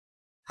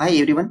Hi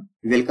everyone,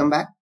 welcome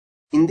back.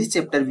 In this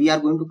chapter, we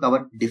are going to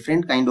cover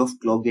different kind of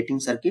clock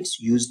gating circuits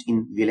used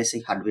in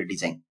VLSI hardware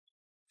design.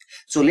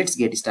 So let's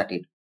get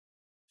started.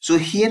 So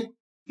here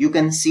you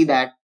can see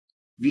that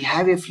we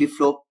have a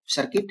flip-flop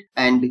circuit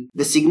and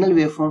the signal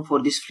waveform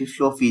for this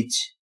flip-flop is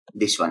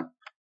this one.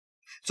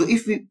 So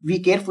if we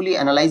carefully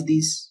analyze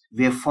these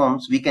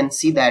waveforms, we can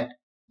see that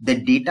the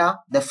data,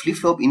 the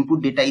flip-flop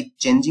input data is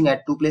changing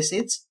at two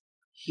places,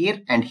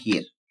 here and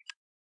here.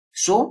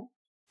 So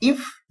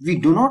if we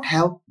do not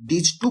have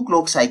these two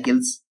clock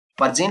cycles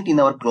present in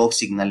our clock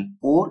signal,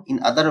 or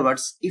in other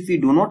words, if we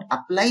do not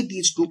apply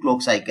these two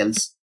clock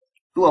cycles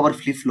to our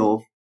flip-flop,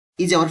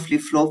 is our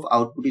flip-flop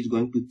output is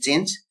going to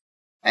change?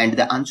 And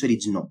the answer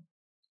is no.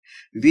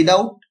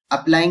 Without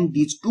applying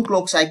these two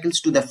clock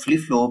cycles to the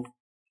flip-flop,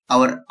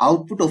 our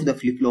output of the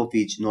flip-flop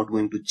is not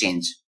going to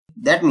change.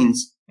 That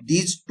means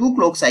these two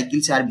clock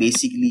cycles are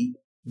basically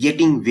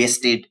getting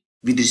wasted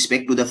with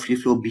respect to the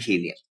flip-flop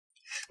behavior.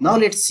 Now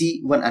let's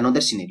see one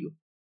another scenario.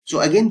 So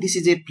again, this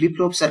is a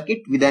flip-flop circuit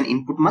with an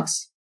input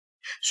mux.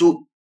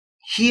 So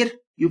here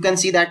you can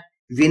see that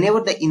whenever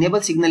the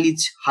enable signal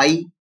is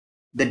high,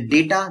 the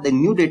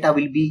new data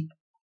will be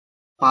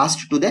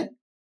passed to the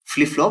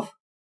flip-flop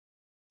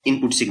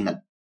input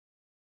signal.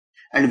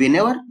 And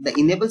whenever the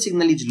enable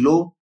signal is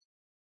low,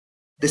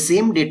 the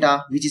same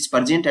data which is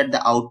present at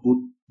the output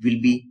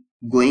will be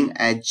going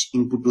as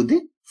input to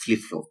the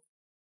flip-flop.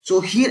 So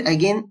here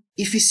again,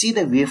 if you see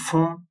the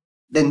waveform,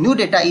 the new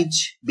data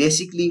is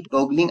basically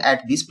toggling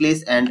at this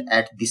place and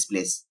at this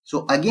place.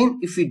 So again,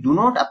 if we do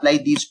not apply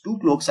these two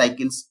clock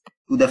cycles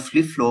to the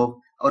flip-flop,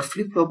 our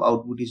flip-flop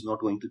output is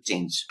not going to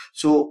change.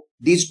 So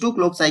these two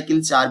clock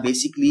cycles are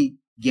basically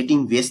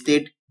getting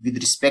wasted with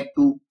respect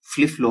to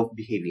flip-flop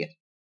behavior,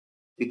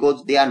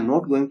 because they are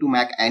not going to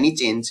make any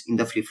change in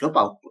the flip-flop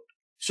output.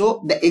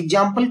 So the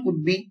example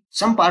could be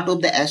some part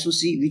of the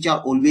SoC which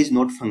are always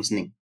not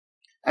functioning.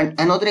 And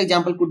another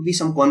example could be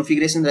some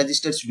configuration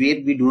registers where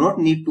we do not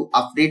need to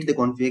update the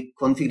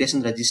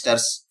configuration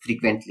registers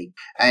frequently,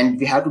 and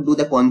we have to do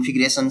the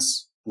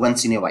configurations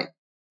once in a while.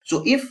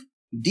 So if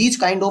these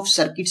kind of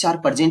circuits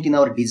are present in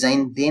our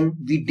design, then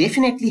we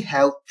definitely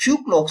have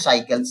few clock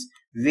cycles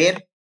where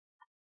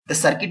the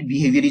circuit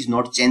behavior is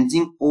not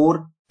changing,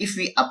 or if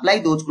we apply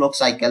those clock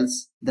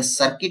cycles, the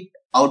circuit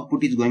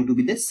output is going to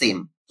be the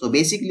same. So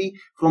basically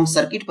from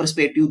circuit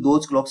perspective,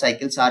 those clock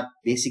cycles are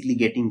basically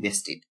getting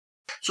wasted.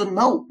 So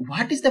now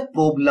what is the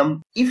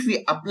problem if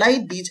we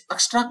apply these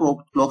extra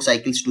clock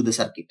cycles to the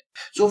circuit?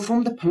 So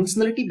from the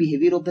functionality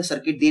behavior of the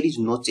circuit, there is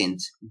no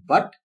change,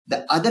 but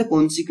the other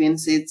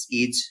consequences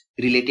is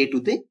related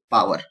to the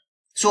power.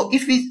 So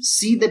if we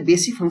see the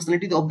basic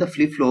functionality of the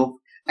flip-flop,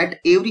 at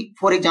every,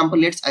 for example,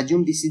 let's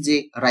assume this is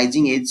a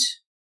rising edge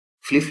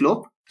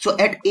flip-flop. So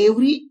at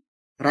every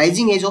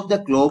rising edge of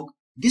the clock,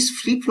 this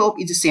flip-flop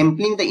is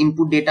sampling the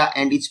input data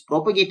and is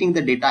propagating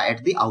the data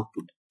at the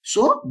output.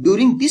 So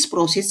during this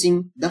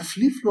processing, the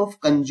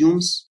flip-flop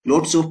consumes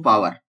lots of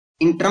power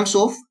in terms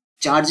of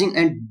charging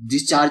and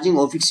discharging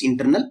of its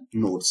internal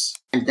nodes.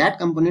 And that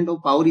component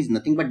of power is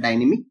nothing but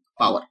dynamic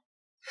power.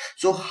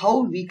 So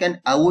how we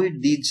can avoid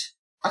these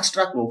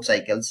extra clock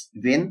cycles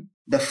when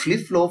the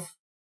flip-flop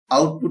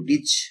output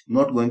is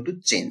not going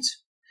to change?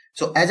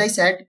 So as I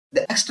said,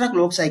 the extra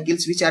clock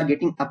cycles which are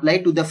getting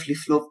applied to the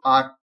flip-flop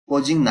are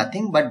causing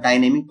nothing but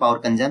dynamic power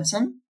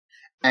consumption.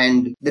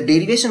 And the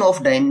derivation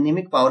of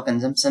dynamic power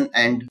consumption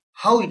and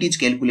how it is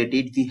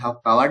calculated, we have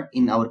covered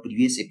in our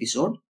previous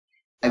episode.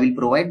 I will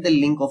provide the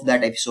link of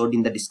that episode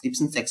in the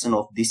description section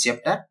of this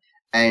chapter,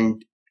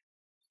 and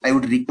I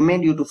would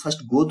recommend you to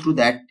first go through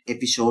that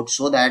episode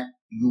so that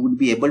you would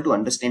be able to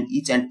understand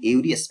each and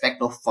every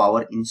aspect of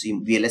power in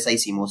VLSI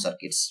CMOS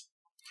circuits.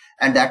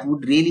 And that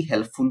would really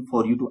helpful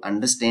for you to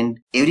understand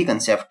every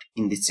concept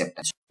in this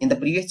chapter. In the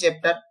previous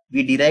chapter,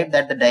 we derived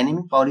that the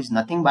dynamic power is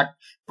nothing but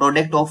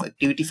product of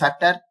activity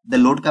factor, the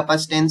load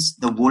capacitance,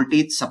 the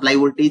voltage, supply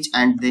voltage,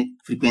 and the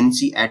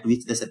frequency at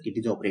which the circuit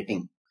is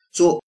operating.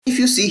 So if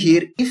you see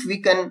here, if we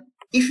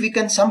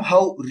can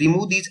somehow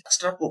remove these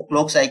extra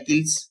clock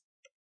cycles,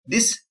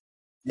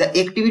 the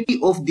activity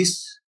of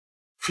this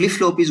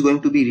flip-flop is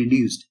going to be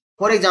reduced.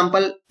 For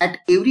example, at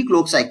every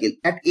clock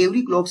cycles,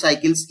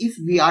 if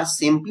we are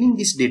sampling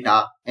this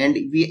data and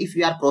if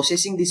we are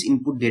processing this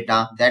input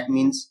data, that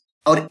means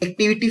our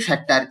activity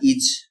factor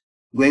is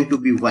going to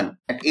be 1.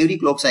 At every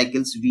clock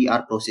cycles, we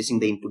are processing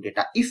the input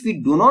data. If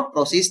we do not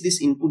process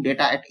this input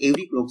data at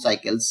every clock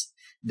cycles,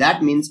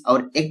 that means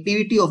our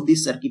activity of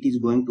this circuit is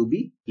going to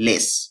be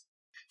less.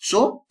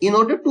 So in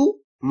order to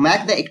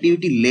make the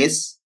activity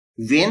less,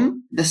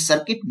 when the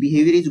circuit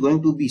behavior is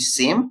going to be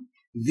same,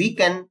 we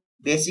can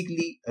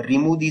basically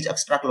remove these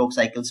extra clock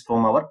cycles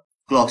from our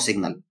clock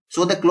signal.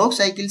 So the clock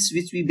cycles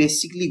which we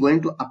basically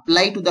going to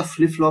apply to the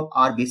flip-flop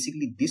are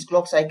basically this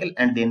clock cycle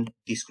and then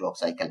this clock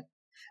cycle.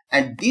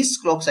 And these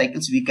clock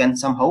cycles we can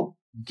somehow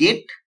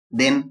get,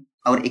 then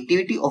our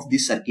activity of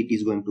this circuit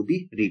is going to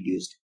be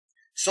reduced.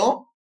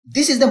 So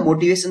this is the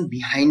motivation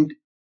behind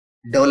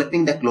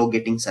developing the clock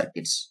gating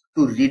circuits,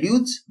 to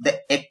reduce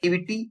the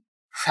activity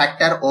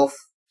factor of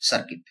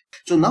circuit.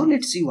 So now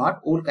let's see what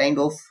all kind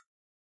of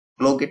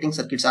clock getting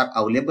circuits are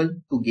available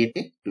to get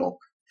a clock.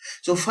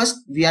 So first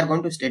we are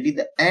going to study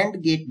the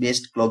AND gate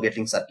based clock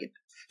getting circuit.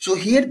 So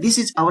here this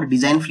is our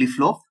design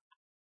flip-flop,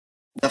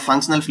 the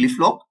functional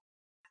flip-flop,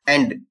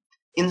 and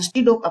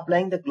instead of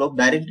applying the clock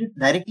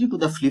directly to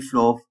the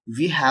flip-flop,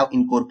 we have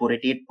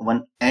incorporated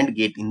one AND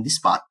gate in this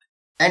part.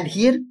 And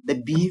here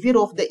the behavior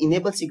of the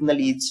enable signal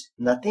is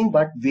nothing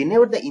but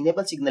whenever the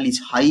enable signal is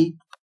high,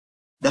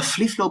 the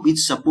flip-flop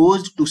is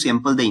supposed to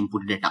sample the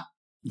input data.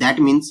 That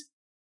means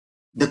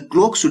the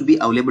clock should be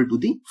available to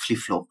the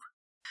flip-flop.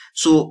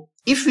 So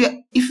if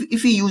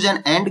we use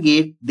an AND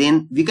gate,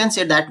 then we can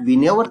say that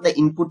whenever the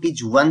input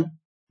is 1,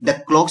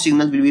 the clock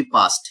signal will be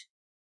passed.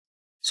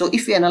 So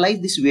if we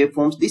analyze these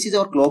waveforms, this is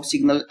our clock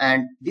signal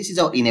and this is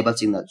our enable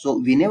signal. So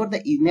whenever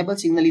the enable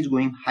signal is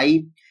going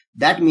high,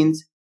 that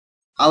means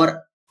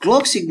our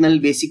clock signal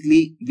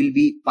basically will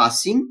be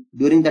passing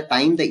during the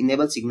time the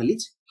enable signal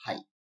is high.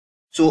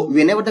 So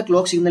whenever the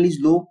clock signal is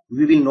low,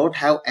 we will not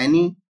have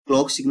any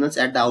clock signals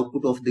at the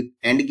output of the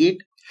AND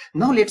gate.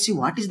 Now let's see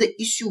what is the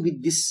issue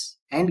with this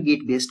AND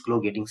gate based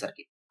clock getting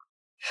circuit.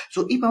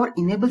 So if our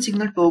enable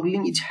signal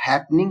toggling is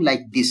happening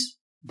like this,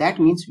 that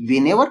means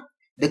whenever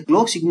the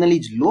clock signal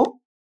is low,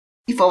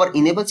 if our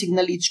enable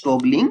signal is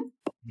toggling,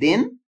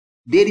 then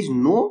there is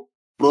no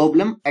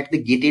problem at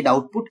the gated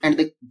output, and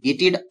the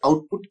gated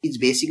output is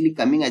basically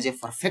coming as a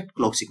perfect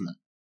clock signal.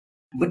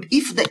 But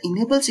if the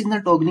enable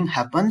signal toggling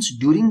happens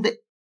during the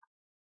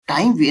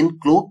time when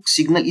clock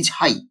signal is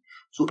high,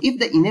 so if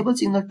the enable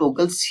signal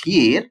toggles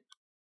here,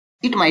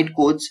 it might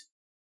cause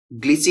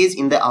glitches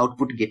in the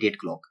output gated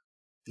clock.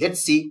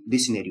 Let's see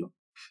this scenario.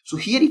 So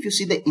here if you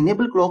see the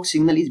enable clock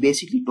signal is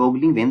basically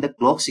toggling when the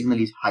clock signal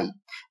is high.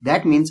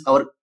 That means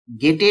our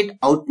gated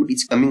output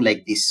is coming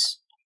like this.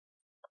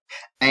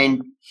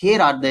 And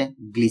here are the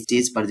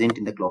glitches present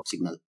in the clock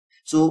signal.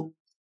 So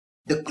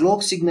the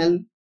clock signal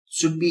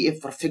should be a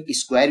perfect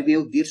square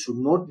wave. There should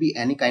not be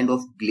any kind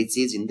of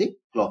glitches in the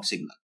clock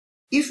signal.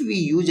 If we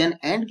use an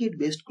AND gate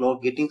based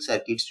clock getting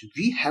circuits,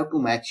 we have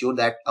to make sure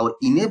that our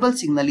enable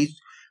signal is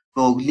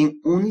toggling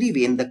only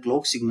when the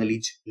clock signal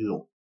is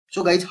low.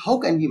 So guys, how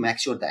can we make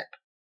sure that?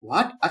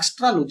 What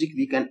extra logic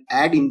we can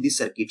add in this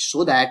circuit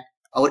so that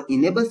our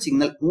enable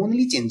signal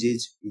only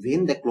changes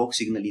when the clock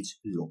signal is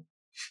low?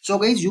 So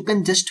guys, you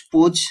can just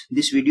pause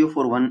this video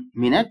for 1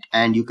 minute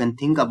and you can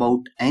think about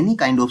any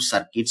kind of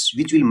circuits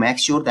which will make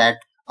sure that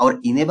our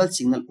enable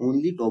signal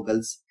only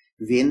toggles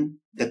when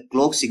the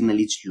clock signal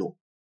is low.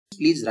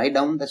 Please write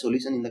down the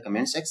solution in the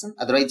comment section.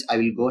 Otherwise, I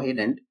will go ahead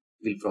and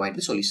will provide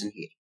the solution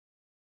here.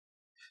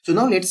 So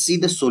now let's see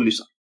the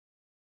solution.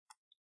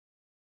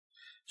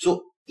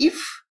 So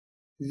if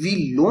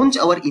we launch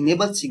our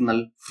enable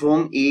signal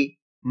from a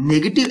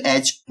negative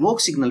edge clock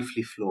signal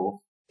flip-flop,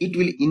 it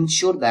will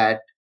ensure that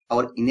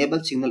our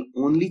enable signal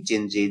only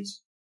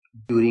changes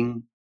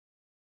during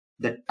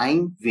the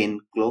time when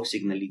clock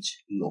signal is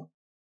low.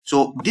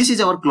 So this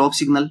is our clock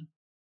signal,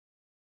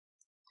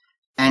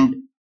 and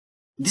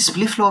this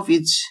flip-flop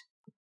is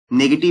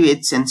negative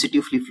edge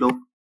sensitive flip-flop.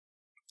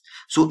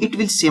 So it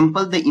will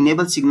sample the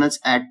enable signals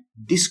at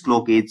this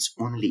clock edge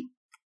only.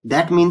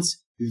 That means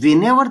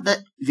whenever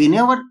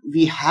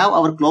we have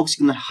our clock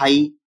signal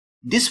high,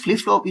 this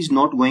flip-flop is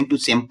not going to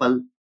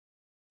sample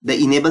the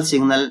enable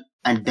signal,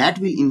 and that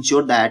will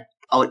ensure that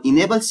our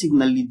enable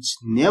signal is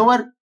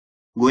never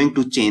going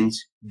to change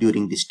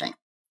during this time.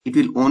 It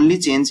will only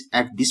change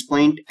at this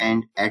point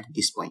and at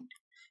this point.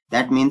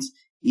 That means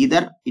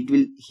either it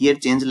will here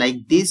change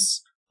like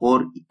this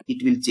or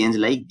it will change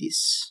like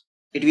this.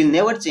 It will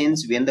never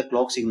change when the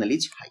clock signal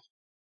is high.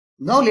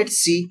 Now let's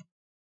see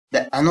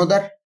the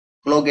another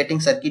clock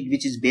getting circuit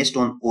which is based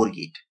on OR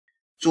gate.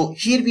 So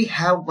here we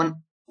have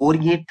one OR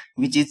gate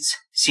which is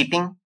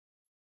sitting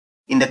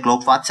in the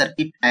clock path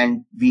circuit,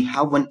 and we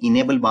have one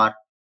enable bar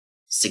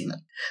signal.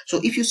 So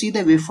if you see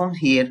the waveform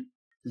here,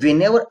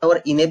 whenever our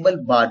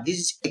enable bar,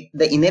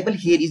 the enable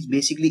here is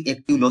basically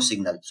active low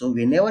signal. So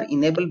whenever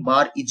enable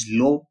bar is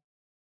low,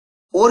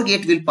 OR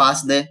gate will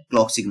pass the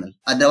clock signal.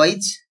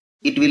 Otherwise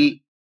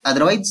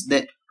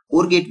the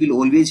OR gate will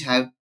always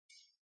have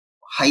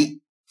high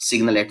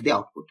signal at the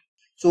output.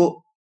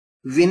 So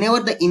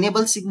whenever the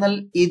enable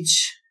signal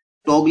is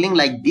toggling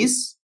like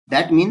this,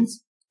 that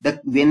means the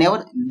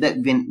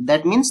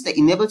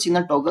enable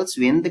signal toggles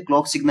when the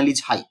clock signal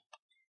is high.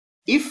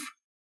 If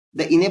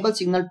the enable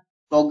signal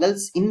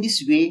toggles in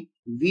this way,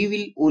 we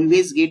will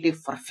always get a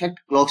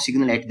perfect clock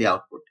signal at the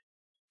output.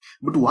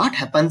 But what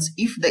happens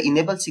if the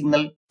enable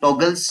signal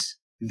toggles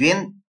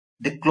when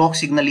the clock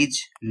signal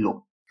is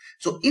low?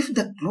 So if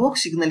the clock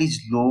signal is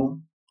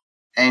low,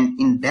 and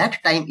in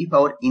that time if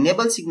our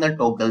enable signal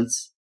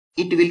toggles,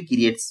 it will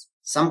create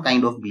some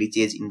kind of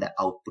glitches in the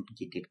output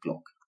gated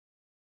clock.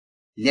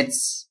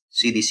 Let's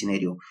see this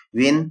scenario.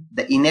 When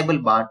the enable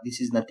bar, this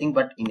is nothing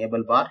but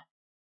enable bar,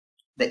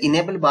 the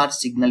enable bar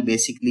signal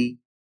basically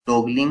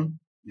toggling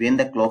when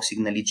the clock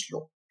signal is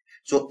low.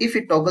 So if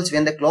it toggles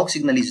when the clock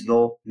signal is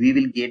low, we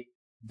will get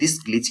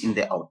this glitch in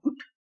the output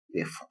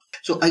waveform.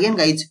 So again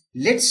guys,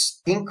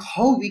 let's think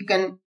how we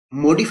can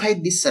modify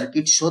this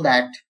circuit so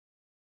that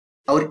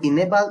our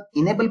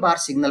enable bar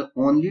signal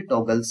only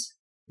toggles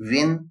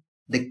when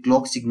the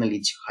clock signal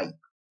is high.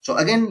 So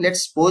again,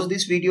 let's pause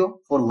this video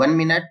for 1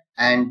 minute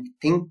and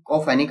think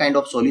of any kind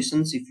of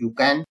solutions if you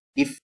can.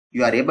 If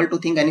you are able to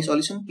think any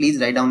solution, please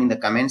write down in the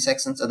comment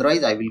sections.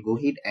 Otherwise, I will go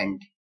ahead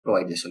and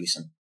provide the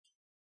solution.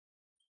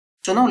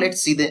 So now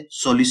let's see the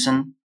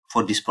solution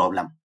for this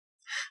problem.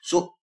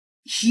 So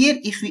here,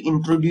 if we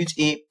introduce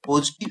a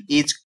positive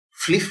edge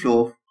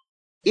flip-flop,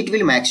 it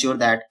will make sure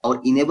that our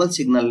enable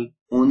signal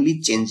only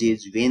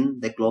changes when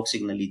the clock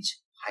signal is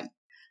high.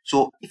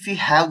 So if we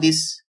have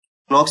this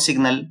clock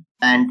signal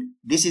and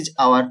this is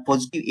our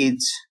positive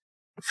edge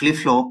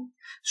flip-flop,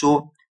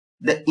 so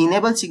the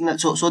enable signal,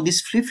 so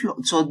this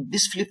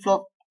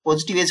flip-flop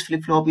positive edge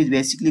flip-flop is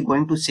basically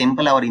going to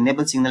sample our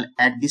enable signal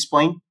at this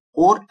point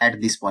or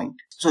at this point.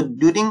 So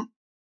during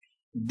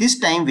this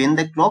time when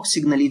the clock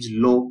signal is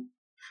low,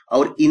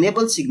 our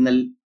enable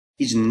signal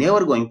is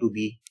never going to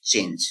be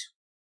changed.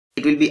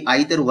 It will be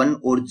either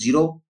 1 or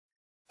 0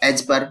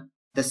 as per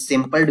the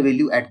sampled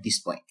value at this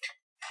point.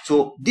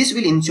 So this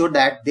will ensure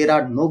that there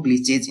are no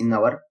glitches in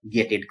our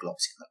gated clock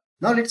signal.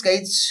 Now let's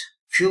guys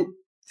few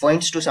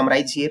points to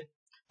summarize here.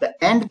 The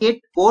AND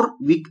gate, or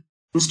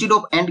instead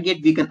of AND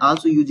gate we can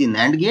also use a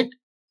NAND gate.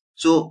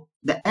 So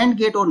the AND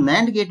gate or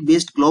NAND gate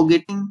based clock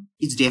gating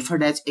is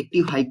referred as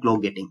active high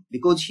clock gating,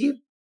 because here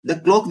the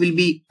clock will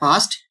be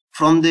passed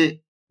from the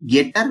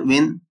gator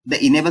when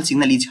the enable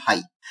signal is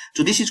high.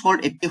 So this is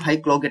called active high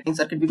clock gating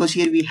circuit, because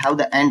here we have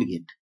the AND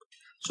gate.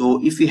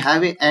 So if we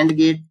have a AND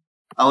gate,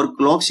 our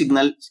clock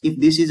signal, if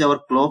this is our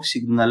clock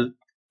signal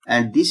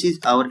and this is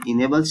our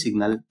enable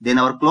signal, then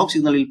our clock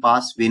signal will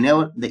pass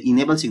whenever the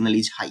enable signal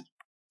is high.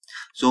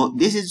 So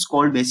this is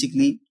called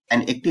basically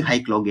an active high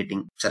clock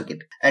gating circuit.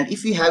 And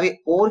if we have a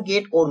OR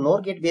gate or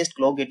NOR gate based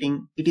clock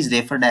gating, it is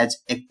referred as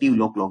active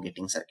low clock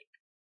gating circuit.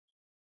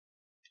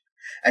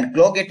 And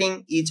clock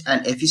gating is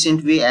an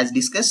efficient way, as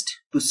discussed,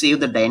 to save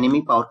the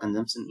dynamic power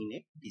consumption in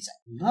a design.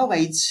 Now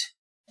guys,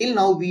 till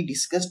now we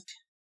discussed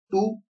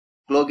two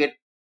clock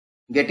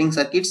gating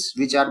circuits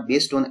which are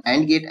based on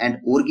AND gate and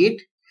OR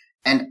gate,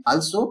 and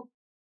also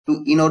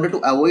in order to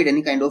avoid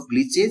any kind of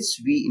glitches,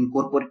 we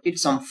incorporated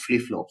some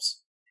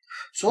flip-flops.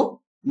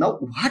 So now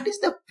what is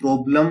the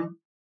problem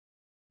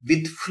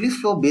with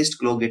flip-flop based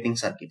clock gating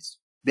circuits?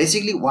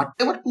 Basically,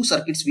 whatever two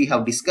circuits we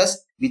have discussed,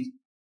 which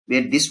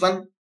were this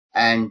one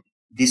and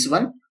this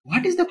one,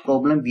 what is the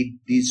problem with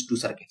these two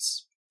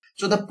circuits?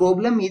 So the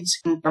problem is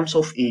in terms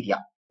of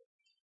area.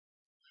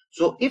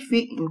 So if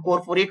we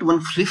incorporate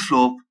one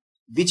flip-flop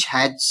which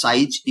had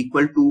size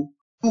equal to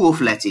 2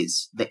 of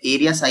latches, the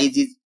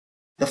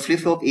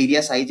flip-flop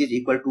area size is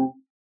equal to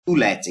 2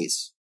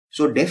 latches.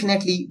 So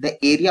definitely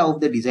the area of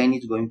the design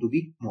is going to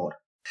be more.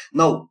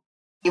 Now,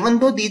 even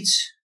though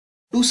these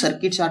two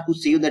circuits are to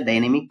save the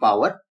dynamic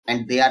power,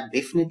 and they are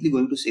definitely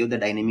going to save the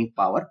dynamic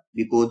power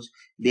because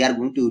they are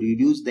going to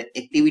reduce the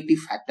activity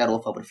factor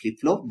of our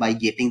flip-flop by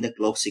getting the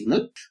clock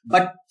signal.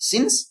 But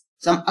since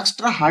some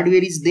extra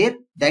hardware is there,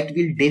 that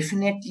will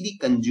definitely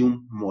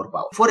consume more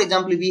power. For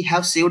example, we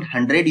have saved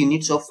 100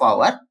 units of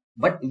power,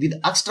 but with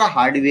extra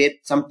hardware,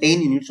 some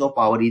 10 units of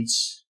power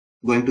is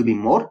going to be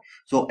more.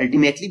 So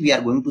ultimately, we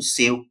are going to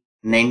save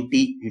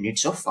 90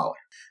 units of power.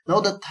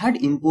 Now, the third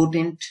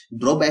important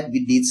drawback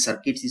with these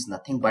circuits is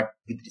nothing but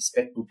with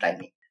respect to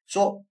timing.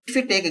 So if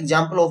we take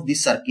example of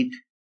this circuit,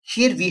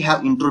 here we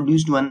have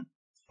introduced one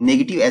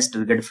negative edge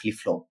triggered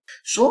flip-flop.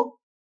 So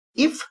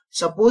if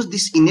suppose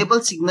this enable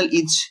signal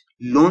is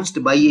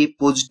launched by a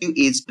positive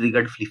edge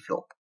triggered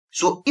flip-flop.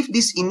 So if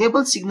this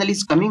enable signal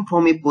is coming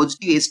from a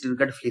positive edge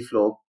triggered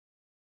flip-flop,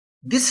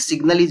 this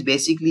signal is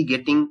basically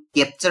getting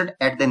captured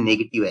at the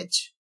negative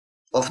edge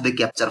of the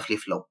capture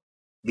flip-flop,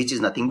 which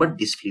is nothing but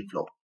this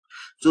flip-flop.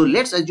 So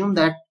let's assume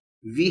that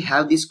we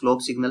have this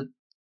clock signal,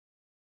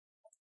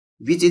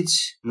 which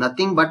is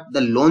nothing but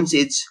the launch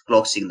edge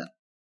clock signal,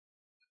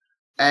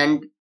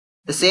 and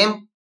the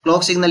same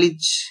clock signal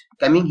is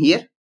coming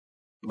here,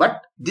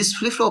 but this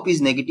flip-flop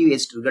is negative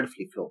edge triggered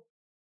flip-flop.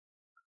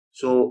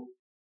 So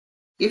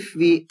if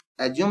we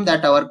assume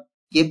that our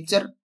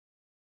capture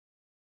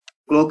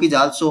clock is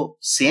also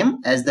same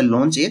as the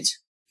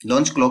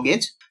launch clock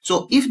edge,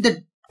 so if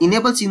the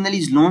enable signal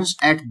is launched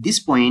at this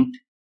point,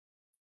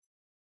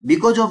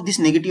 because of this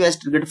negative edge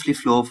triggered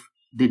flip-flop,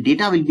 the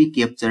data will be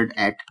captured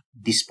at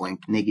this point,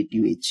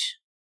 negative edge.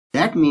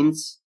 That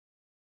means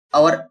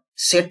our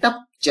setup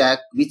check,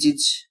 which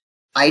is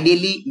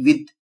ideally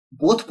with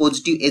both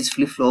positive edge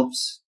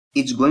flip-flops,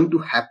 is going to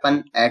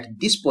happen at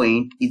this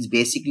point, is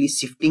basically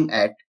shifting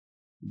at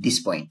this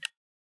point.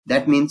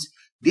 That means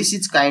this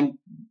is kind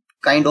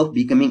of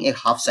becoming a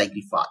half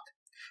cycle path,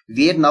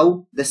 where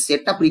now the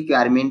setup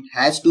requirement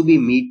has to be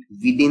met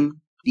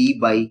within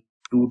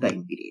T/2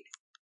 time period.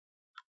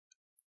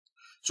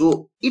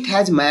 So it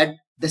has made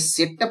the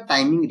setup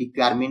timing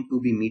requirement to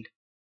be met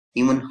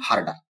even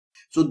harder.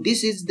 So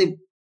this is the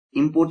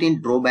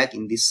important drawback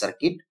in this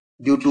circuit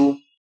due to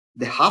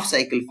the half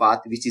cycle path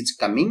which is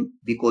coming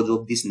because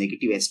of this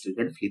negative edge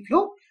triggered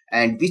flip-flop,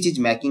 and which is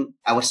making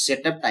our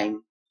setup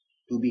time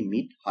to be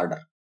meet harder.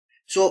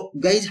 So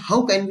guys,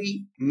 how can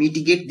we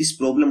mitigate this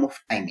problem of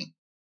timing?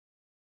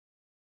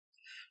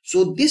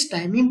 So this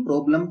timing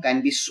problem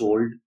can be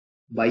solved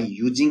by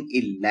using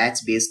a latch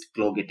based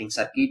clock gating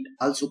circuit,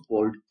 also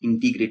called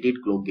integrated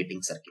clock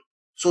gating circuit.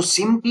 So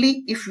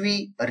simply if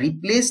we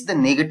replace the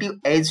negative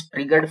edge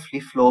triggered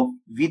flip-flop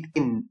with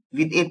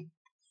a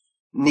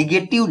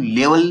negative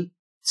level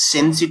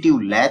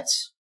sensitive latch,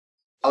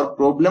 our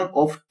problem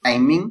of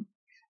timing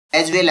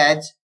as well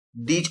as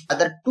these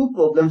other two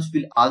problems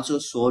will also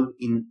solve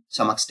in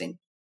some extent,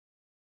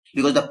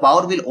 because the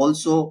power will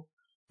also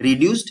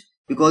reduced,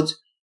 because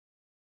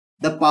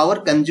the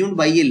power consumed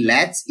by a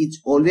latch is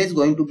always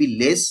going to be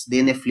less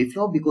than a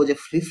flip-flop, because a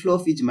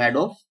flip-flop is made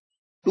of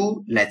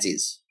two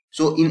latches.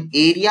 So in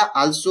area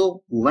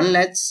also, one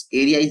latch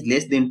area is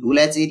less than two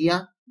latch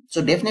area.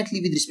 So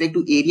definitely with respect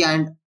to area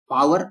and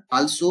power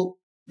also,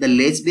 the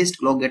latch based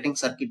clock gating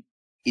circuit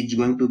is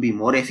going to be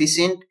more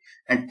efficient,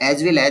 and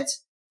as well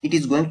as it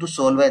is going to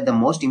solve the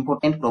most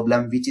important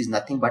problem, which is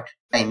nothing but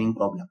timing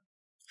problem.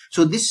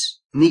 So this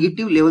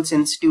negative level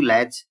sensitive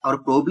latch, our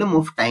problem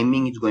of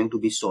timing is going to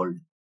be solved.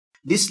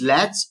 This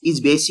latch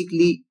is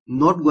basically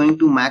not going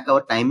to make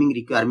our timing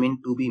requirement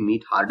to be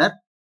meet harder,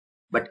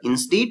 but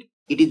instead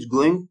it is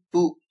going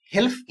to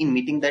help in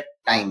meeting that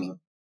timing.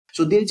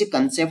 So there is a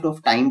concept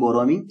of time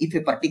borrowing. If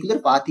a particular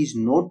path is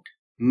not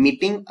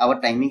meeting our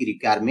timing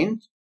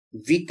requirement,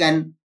 we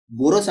can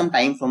borrow some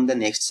time from the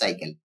next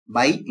cycle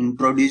by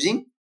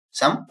introducing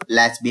some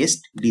latch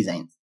based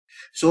design.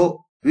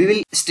 So we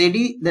will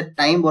study the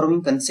time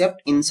borrowing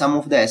concept in some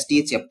of the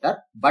STA chapter,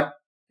 but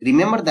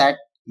remember that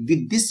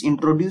with this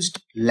introduced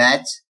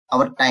latch,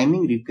 our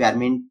timing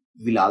requirement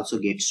will also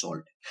get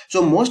solved.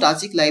 So most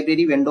ASIC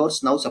library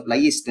vendors now supply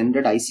a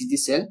standard ICG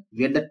cell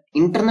where the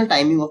internal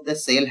timing of the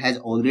cell has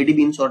already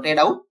been sorted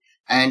out,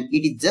 and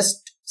it is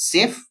just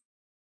safe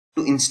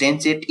to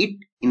instantiate it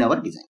in our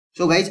design.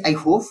 So guys, I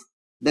hope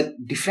the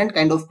different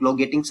kind of clock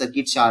gating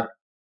circuits are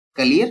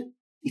clear.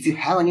 If you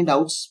have any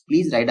doubts,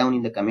 please write down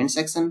in the comment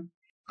section.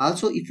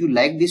 Also, if you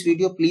like this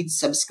video, please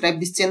subscribe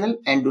this channel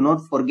and do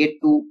not forget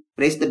to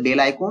press the bell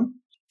icon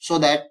so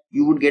that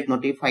you would get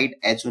notified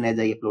as soon as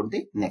I upload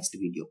the next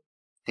video.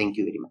 Thank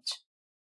you very much.